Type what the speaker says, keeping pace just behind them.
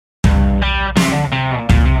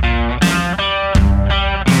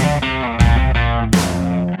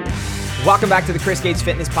Welcome back to the Chris Gates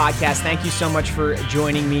Fitness Podcast. Thank you so much for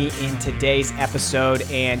joining me in today's episode.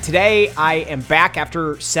 And today I am back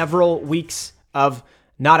after several weeks of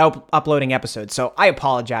not uploading episodes. So I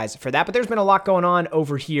apologize for that, but there's been a lot going on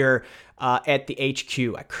over here at the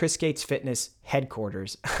HQ, at Chris Gates Fitness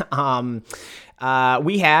headquarters.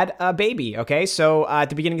 We had a baby, okay? So at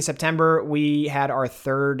the beginning of September, we had our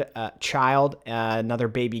third child, another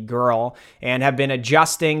baby girl, and have been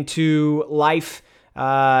adjusting to life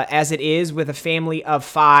as it is with a family of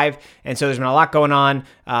 5. And so there's been a lot going on,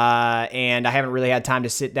 and I haven't really had time to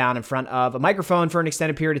sit down in front of a microphone for an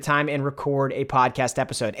extended period of time and record a podcast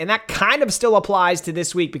episode. And that kind of still applies to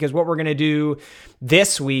this week, because what we're going to do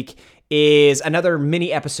this week is another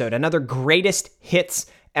mini episode, another greatest hits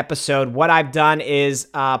episode. What I've done is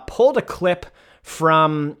pulled a clip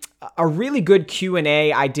from a really good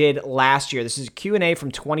Q&A I did last year. This is a Q&A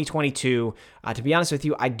from 2022. To be honest with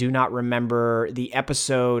you, I do not remember the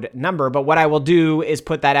episode number, but what I will do is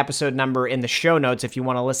put that episode number in the show notes if you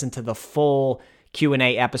want to listen to the full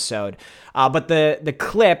Q&A episode. But the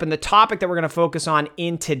clip and the topic that we're going to focus on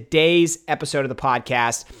in today's episode of the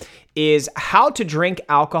podcast is how to drink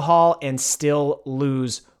alcohol and still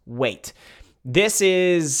lose weight. This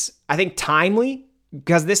is, I think, timely,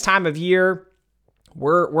 because this time of year,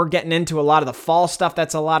 we're getting into a lot of the fall stuff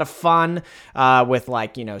that's a lot of fun with,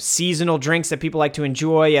 like, seasonal drinks that people like to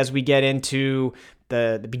enjoy as we get into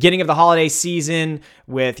the beginning of the holiday season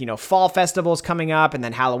with, fall festivals coming up, and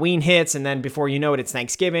then Halloween hits, and then before you know it, it's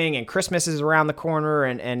Thanksgiving, and Christmas is around the corner,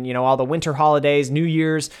 and all the winter holidays, New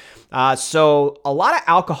Year's. So a lot of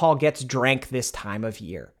alcohol gets drank this time of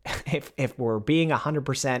year, if we're being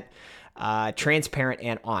 100% transparent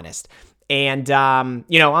and honest. And,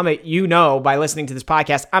 by listening to this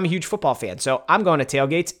podcast, I'm a huge football fan. So I'm going to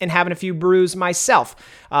tailgates and having a few brews myself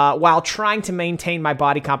while trying to maintain my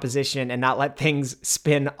body composition and not let things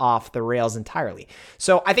spin off the rails entirely.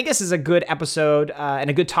 So I think this is a good episode and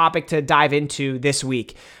a good topic to dive into this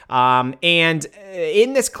week. And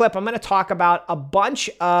in this clip, I'm going to talk about a bunch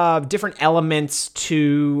of different elements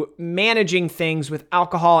to managing things with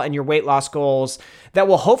alcohol and your weight loss goals that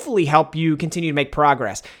will hopefully help you continue to make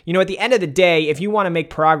progress. At the end of the day, if you want to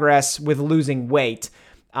make progress with losing weight,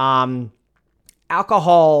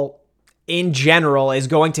 alcohol in general is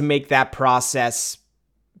going to make that process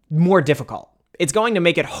more difficult. It's going to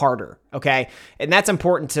make it harder, okay? And that's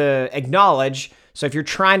important to acknowledge. So if you're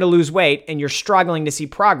trying to lose weight and you're struggling to see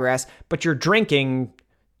progress, but you're drinking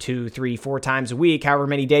 2, 3, 4 times a week, however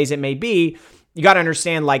many days it may be, you got to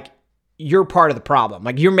understand, you're part of the problem.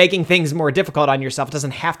 You're making things more difficult on yourself. It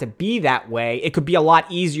doesn't have to be that way. It could be a lot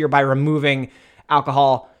easier by removing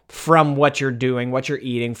alcohol from what you're doing, what you're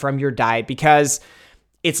eating, from your diet, because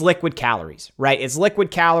it's liquid calories, right? It's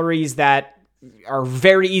liquid calories that are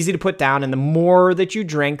very easy to put down, and the more that you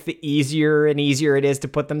drink, the easier and easier it is to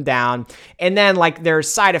put them down. And then there's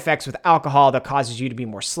side effects with alcohol that causes you to be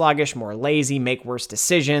more sluggish, more lazy, make worse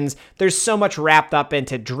decisions. There's so much wrapped up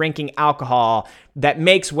into drinking alcohol that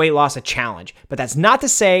makes weight loss a challenge. But that's not to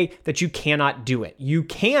say that you cannot do it. You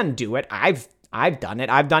can do it. I've done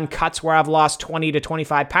it. I've done cuts where I've lost 20 to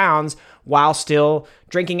 25 pounds while still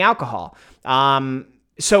drinking alcohol.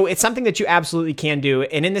 So it's something that you absolutely can do.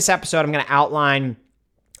 And in this episode, I'm going to outline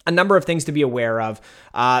a number of things to be aware of.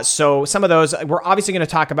 So some of those, we're obviously going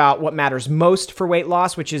to talk about what matters most for weight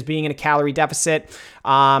loss, which is being in a calorie deficit.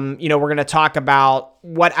 We're going to talk about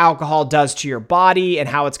what alcohol does to your body and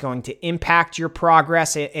how it's going to impact your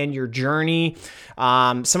progress and your journey.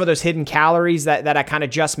 Some of those hidden calories that I kind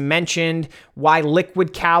of just mentioned, why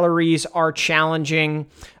liquid calories are challenging.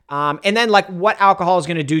 And then what alcohol is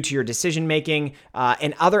going to do to your decision-making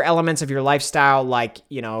and other elements of your lifestyle,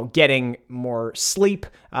 getting more sleep,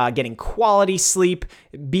 getting quality sleep,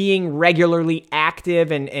 being regularly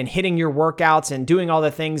active and hitting your workouts and doing all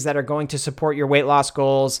the things that are going to support your weight loss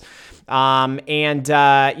goals. How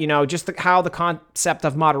the concept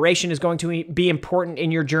of moderation is going to be important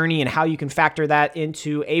in your journey and how you can factor that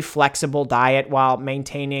into a flexible diet while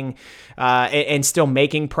maintaining and still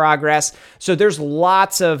making progress. So there's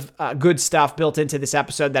lots of good stuff built into this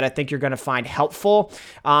episode that I think you're going to find helpful.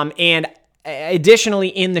 And additionally,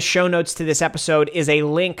 in the show notes to this episode is a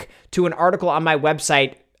link to an article on my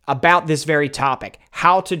website about this very topic,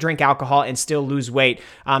 how to drink alcohol and still lose weight.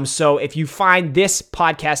 So if you find this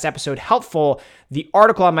podcast episode helpful, the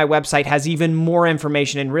article on my website has even more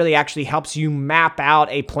information and really actually helps you map out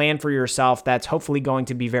a plan for yourself that's hopefully going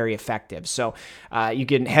to be very effective. So you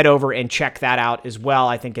can head over and check that out as well.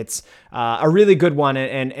 I think it's a really good one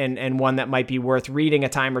and one that might be worth reading a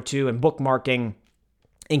time or two and bookmarking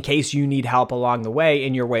in case you need help along the way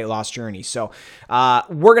in your weight loss journey. So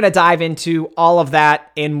we're going to dive into all of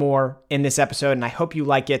that and more in this episode, and I hope you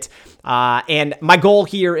like it. And my goal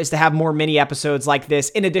here is to have more mini episodes like this,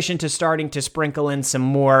 in addition to starting to sprinkle in some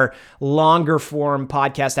more longer form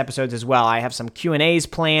podcast episodes as well. I have some Q&As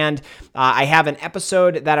planned. I have an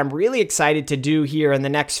episode that I'm really excited to do here in the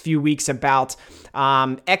next few weeks about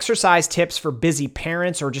exercise tips for busy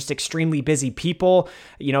parents or just extremely busy people.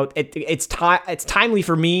 You know, it's timely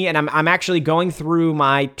for me, and I'm actually going through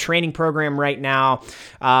my training program right now,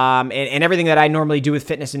 and everything that I normally do with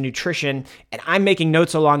fitness and nutrition, and I'm making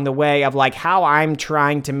notes along the way of like how I'm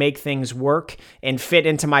trying to make things work and fit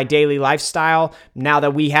into my daily lifestyle now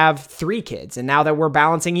that we have 3 kids, and now that we're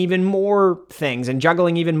balancing even more things and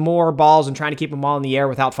juggling even more balls and trying to keep them all in the air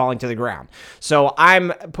without falling to the ground. So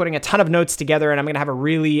I'm putting a ton of notes together, and I'm going to have a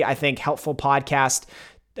really, I think, helpful podcast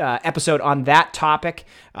episode on that topic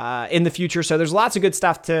in the future. So there's lots of good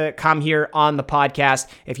stuff to come here on the podcast.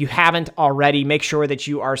 If you haven't already, make sure that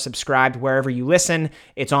you are subscribed wherever you listen.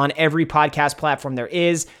 It's on every podcast platform there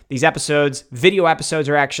is. These episodes, video episodes,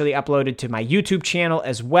 are actually uploaded to my YouTube channel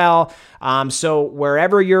as well. So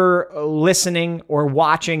wherever you're listening or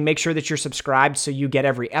watching, make sure that you're subscribed so you get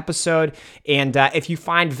every episode. And if you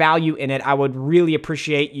find value in it, I would really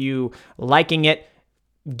appreciate you liking it,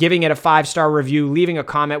 giving it a 5-star review, leaving a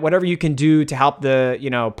comment, whatever you can do to help the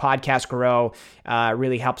podcast grow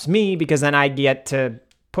really helps me, because then I get to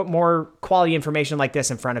put more quality information like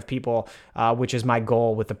this in front of people, which is my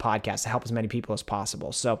goal with the podcast, to help as many people as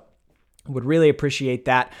possible. So would really appreciate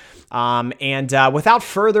that. And without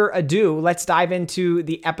further ado, let's dive into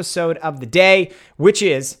the episode of the day, which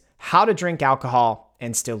is how to drink alcohol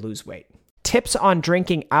and still lose weight. Tips on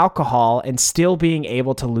drinking alcohol and still being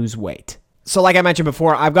able to lose weight. So like I mentioned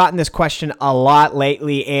before, I've gotten this question a lot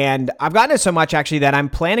lately, and I've gotten it so much actually that I'm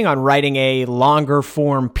planning on writing a longer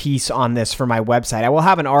form piece on this for my website. I will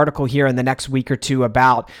have an article here in the next week or two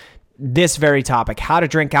about this very topic, how to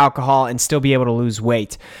drink alcohol and still be able to lose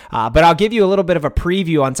weight. But I'll give you a little bit of a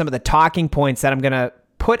preview on some of the talking points that I'm going to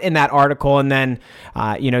put in that article. And then,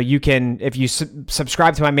 you can, if you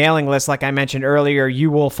subscribe to my mailing list, like I mentioned earlier,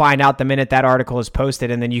 you will find out the minute that article is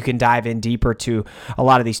posted, and then you can dive in deeper to a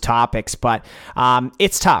lot of these topics. But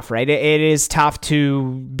it's tough, right? It is tough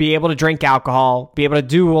to be able to drink alcohol, be able to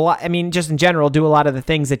do a lot. I mean, just in general, do a lot of the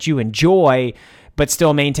things that you enjoy, but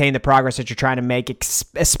still maintain the progress that you're trying to make,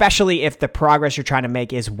 especially if the progress you're trying to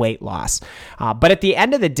make is weight loss. But at the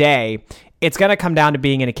end of the day, it's going to come down to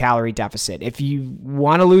being in a calorie deficit. If you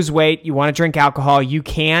want to lose weight, you want to drink alcohol, you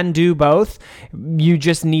can do both. You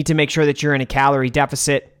just need to make sure that you're in a calorie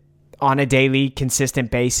deficit on a daily, consistent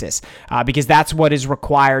basis, because that's what is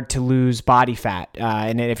required to lose body fat.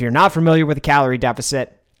 And if you're not familiar with a calorie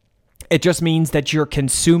deficit, it just means that you're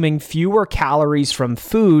consuming fewer calories from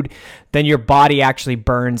food than your body actually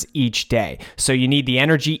burns each day. So you need the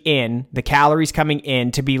energy in, the calories coming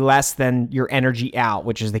in, to be less than your energy out,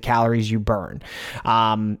 which is the calories you burn.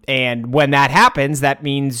 And when that happens, that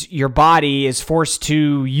means your body is forced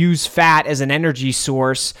to use fat as an energy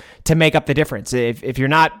source to make up the difference. If you're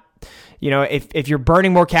not, if you're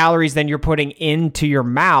burning more calories than you're putting into your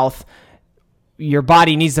mouth, your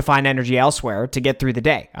body needs to find energy elsewhere to get through the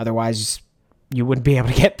day. Otherwise, you wouldn't be able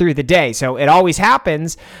to get through the day. So it always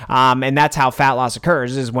happens, and that's how fat loss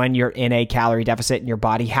occurs, is when you're in a calorie deficit and your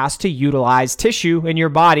body has to utilize tissue in your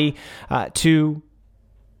body to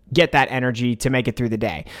get that energy to make it through the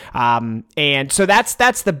day. And so that's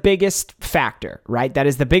the biggest factor, right? That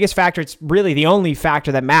is the biggest factor. It's really the only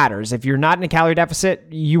factor that matters. If you're not in a calorie deficit,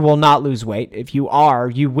 you will not lose weight. If you are,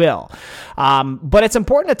 you will. But it's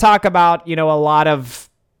important to talk about, a lot of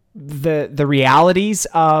the realities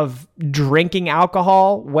of drinking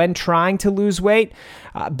alcohol when trying to lose weight,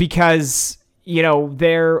 because,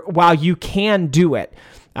 while you can do it,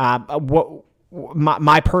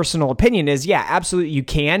 my personal opinion is, yeah, absolutely you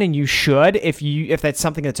can and you should if that's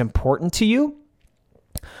something that's important to you.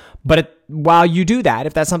 But while you do that,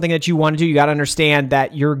 if that's something that you want to do, you got to understand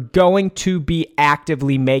that you're going to be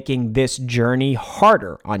actively making this journey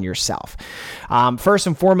harder on yourself. First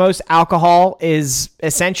and foremost, alcohol is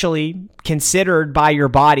essentially considered by your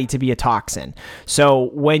body to be a toxin.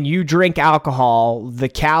 So when you drink alcohol, the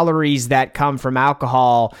calories that come from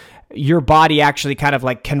alcohol, your body actually kind of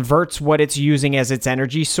like converts what it's using as its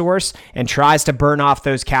energy source and tries to burn off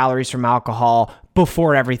those calories from alcohol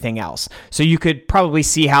before everything else. So you could probably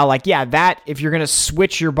see how, that if you're going to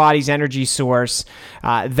switch your body's energy source,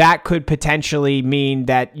 that could potentially mean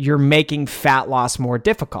that you're making fat loss more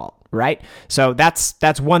difficult, right? So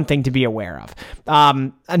that's one thing to be aware of.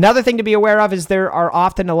 Another thing to be aware of is there are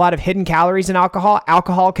often a lot of hidden calories in alcohol.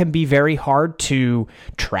 Alcohol can be very hard to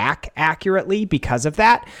track accurately because of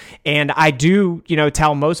that. And I do,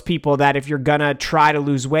 tell most people that if you're gonna try to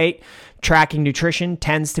lose weight, tracking nutrition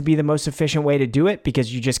tends to be the most efficient way to do it,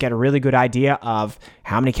 because you just get a really good idea of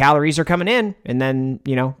how many calories are coming in. And then,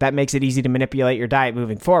 that makes it easy to manipulate your diet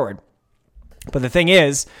moving forward. But the thing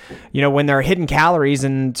is, when there are hidden calories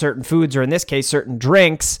in certain foods, or in this case, certain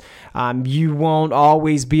drinks, you won't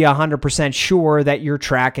always be 100% sure that you're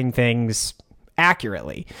tracking things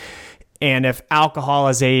accurately. And if alcohol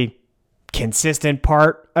is a consistent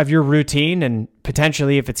part of your routine, and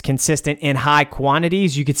potentially if it's consistent in high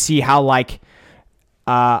quantities, you could see how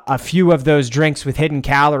a few of those drinks with hidden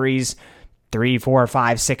calories 3, 4,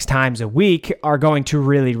 5, 6 times a week are going to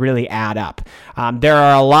really, really add up. There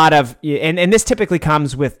are a lot of, and this typically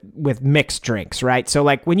comes with mixed drinks, right? So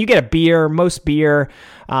like when you get a beer, most beer,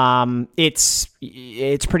 it's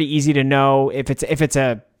pretty easy to know if it's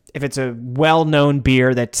a well-known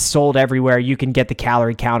beer that's sold everywhere. You can get the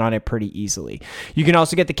calorie count on it pretty easily. You can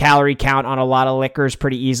also get the calorie count on a lot of liquors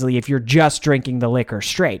pretty easily if you're just drinking the liquor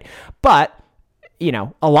straight. But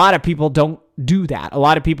a lot of people don't do that. A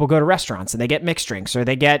lot of people go to restaurants and they get mixed drinks, or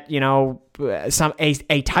they get,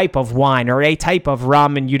 a type of wine or a type of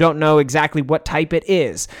rum, and you don't know exactly what type it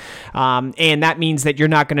is. And that means that you're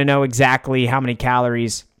not going to know exactly how many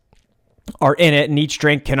calories are in it, and each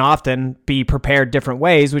drink can often be prepared different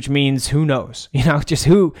ways, which means who knows, just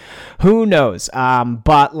who knows.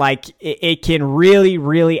 But it can really,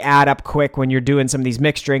 really add up quick when you're doing some of these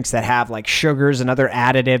mixed drinks that have like sugars and other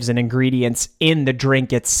additives and ingredients in the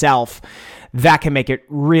drink itself. That can make it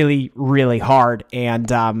really, really hard.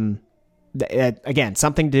 And, again,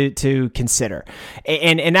 something to consider.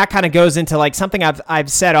 And that kind of goes into like something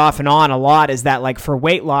I've said off and on a lot, is that like for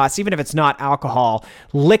weight loss, even if it's not alcohol,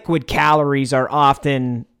 liquid calories are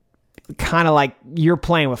often kind of like you're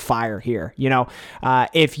playing with fire here.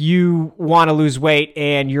 If you want to lose weight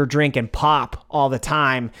and you're drinking pop all the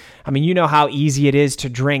time, I mean, how easy it is to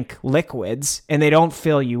drink liquids and they don't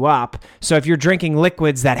fill you up. So if you're drinking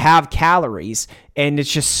liquids that have calories, and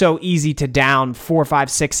it's just so easy to down 4,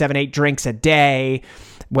 5, 6, 7, 8 drinks a day,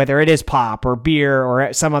 whether it is pop or beer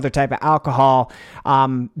or some other type of alcohol,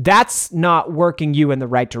 that's not working you in the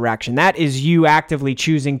right direction. That is you actively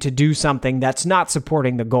choosing to do something that's not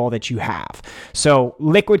supporting the goal that you have. So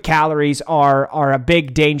liquid calories are a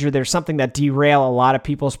big danger. They're something that derail a lot of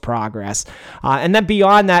people's progress. And then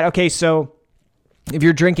beyond that, okay, so if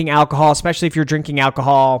you're drinking alcohol, especially if you're drinking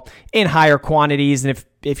alcohol in higher quantities, and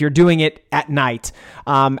if you're doing it at night,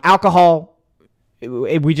 alcohol,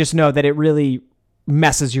 we just know that it really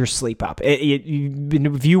messes your sleep up.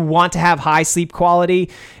 If you want to have high sleep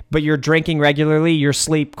quality, but you're drinking regularly, your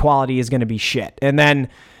sleep quality is going to be shit. And then,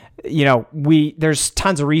 there's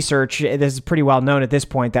tons of research. This is pretty well known at this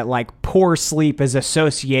point that like poor sleep is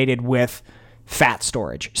associated with fat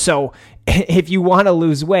storage. So if you want to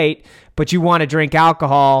lose weight, but you want to drink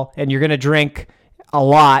alcohol and you're going to drink a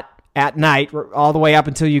lot at night, all the way up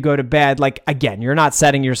until you go to bed, like, again, you're not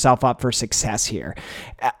setting yourself up for success here.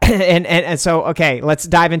 And so, okay, let's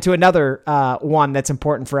dive into another one that's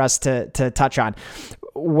important for us to touch on.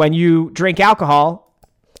 When you drink alcohol,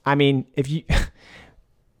 I mean, if you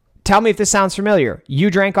tell me if this sounds familiar. You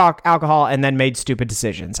drank alcohol and then made stupid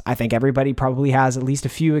decisions. I think everybody probably has at least a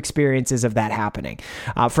few experiences of that happening.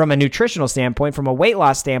 From a nutritional standpoint, from a weight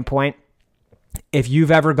loss standpoint, if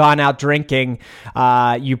you've ever gone out drinking,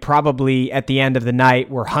 you probably at the end of the night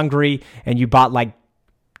were hungry and you bought like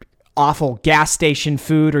awful gas station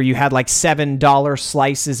food, or you had like $7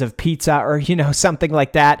 slices of pizza, or, something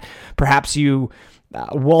like that. Perhaps you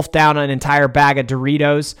wolfed down an entire bag of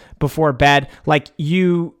Doritos before bed. Like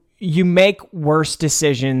you make worse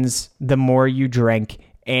decisions the more you drink,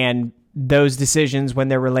 and those decisions, when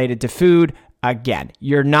they're related to food, again,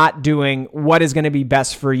 you're not doing what is going to be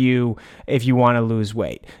best for you if you want to lose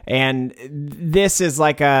weight. And this is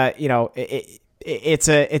like it's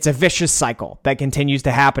a vicious cycle that continues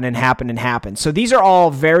to happen and happen and happen. So these are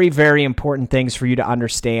all very, very important things for you to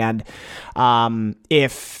understand.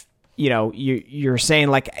 If you're saying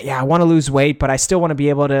like, yeah, I want to lose weight, but I still want to be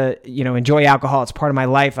able to, enjoy alcohol. It's part of my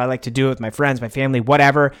life. I like to do it with my friends, my family,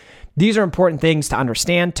 whatever. These are important things to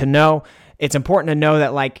understand, to know. It's important to know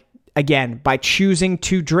that, like, again, by choosing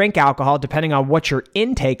to drink alcohol, depending on what your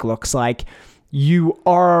intake looks like, you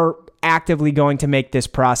are actively going to make this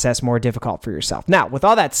process more difficult for yourself. Now, with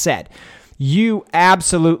all that said, you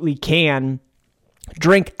absolutely can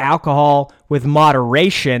drink alcohol with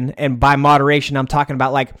moderation. And by moderation, I'm talking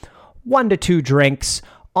about like 1 to 2 drinks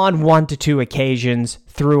on 1 to 2 occasions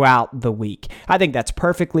throughout the week. I think that's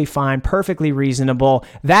perfectly fine, perfectly reasonable.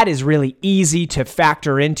 That is really easy to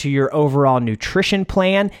factor into your overall nutrition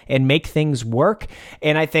plan and make things work.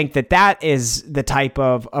 And I think that is the type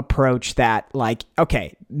of approach that, like,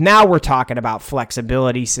 okay, now we're talking about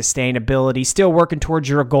flexibility, sustainability, still working towards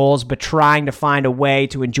your goals, but trying to find a way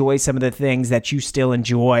to enjoy some of the things that you still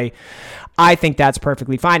enjoy. I think that's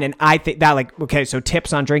perfectly fine. And I think that, like, okay, so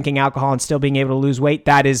tips on drinking alcohol and still being able to lose weight,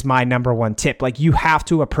 that is my number one tip. Like, you have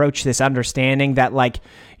to approach this understanding that, like,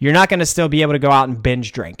 you're not going to still be able to go out and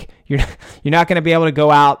binge drink. You're not going to be able to go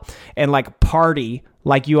out and, like, party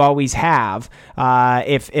like you always have,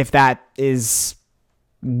 if that is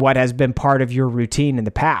what has been part of your routine in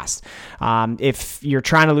the past. If you're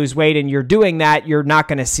trying to lose weight and you're doing that, you're not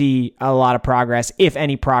going to see a lot of progress, if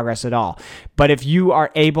any progress at all. But if you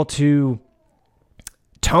are able to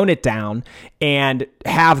tone it down and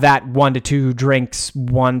have that 1 to 2 drinks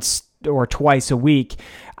once or twice a week,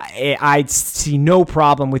 I see no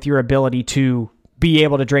problem with your ability to be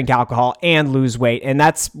able to drink alcohol and lose weight. And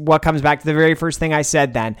that's what comes back to the very first thing I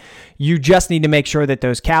said then. You just need to make sure that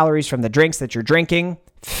those calories from the drinks that you're drinking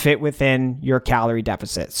fit within your calorie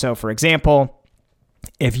deficit. So for example,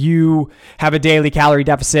 if you have a daily calorie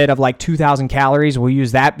deficit of like 2,000 calories, we'll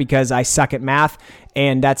use that because I suck at math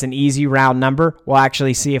and that's an easy round number. We'll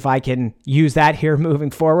actually see if I can use that here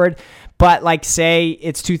moving forward. But like, say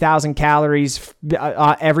it's 2,000 calories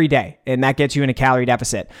every day, and that gets you in a calorie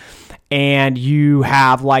deficit. And you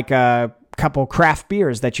have like a couple craft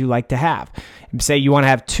beers that you like to have. Say you want to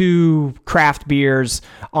have 2 craft beers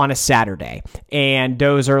on a Saturday, and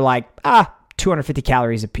those are like 250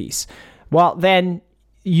 calories a piece. Well, then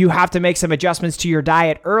you have to make some adjustments to your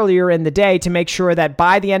diet earlier in the day to make sure that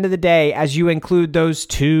by the end of the day, as you include those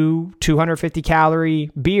 250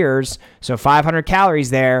 calorie beers, so 500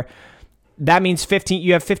 calories there, that means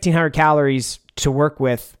you have 1,500 calories to work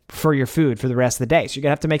with for your food for the rest of the day. So you're going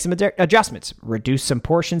to have to make some adjustments, reduce some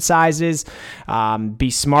portion sizes, be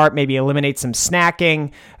smart, maybe eliminate some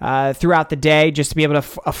snacking throughout the day just to be able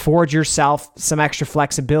to afford yourself some extra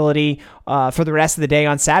flexibility for the rest of the day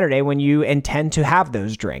on Saturday when you intend to have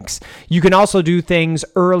those drinks. You can also do things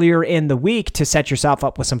earlier in the week to set yourself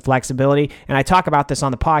up with some flexibility. And I talk about this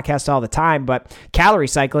on the podcast all the time, but calorie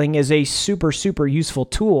cycling is a super, super useful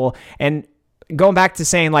tool. And going back to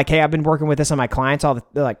saying like, hey, I've been working with this on my clients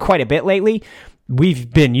quite a bit lately. We've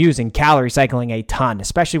been using calorie cycling a ton,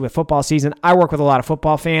 especially with football season. I work with a lot of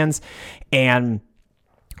football fans, and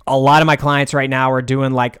a lot of my clients right now are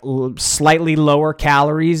doing like slightly lower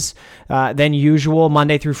calories than usual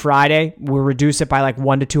Monday through Friday. We'll reduce it by like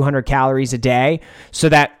 100 to 200 calories a day, so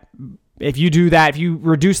that if you do that, if you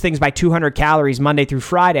reduce things by 200 calories Monday through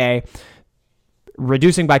Friday,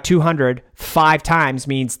 reducing by 200 5 times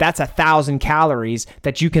means that's 1,000 calories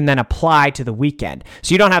that you can then apply to the weekend.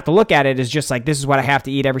 So you don't have to look at it as just like, this is what I have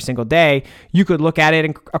to eat every single day. You could look at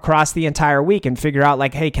it across the entire week and figure out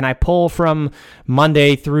like, hey, can I pull from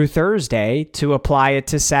Monday through Thursday to apply it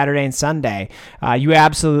to Saturday and Sunday? You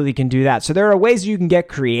absolutely can do that. So there are ways you can get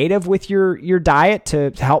creative with your diet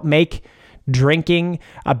to help make drinking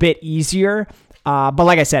a bit easier. But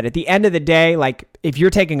like I said, at the end of the day, like if you're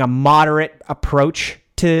taking a moderate approach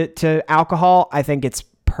to alcohol, I think it's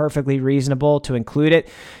perfectly reasonable to include it.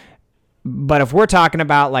 But if we're talking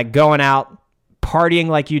about like going out, partying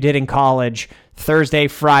like you did in college, Thursday,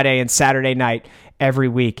 Friday, and Saturday night every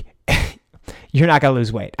week, you're not going to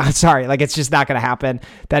lose weight. I'm sorry. Like, it's just not going to happen.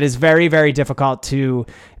 That is very, very difficult to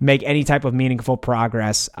make any type of meaningful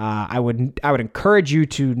progress. I would encourage you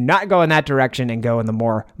to not go in that direction and go in the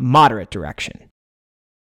more moderate direction.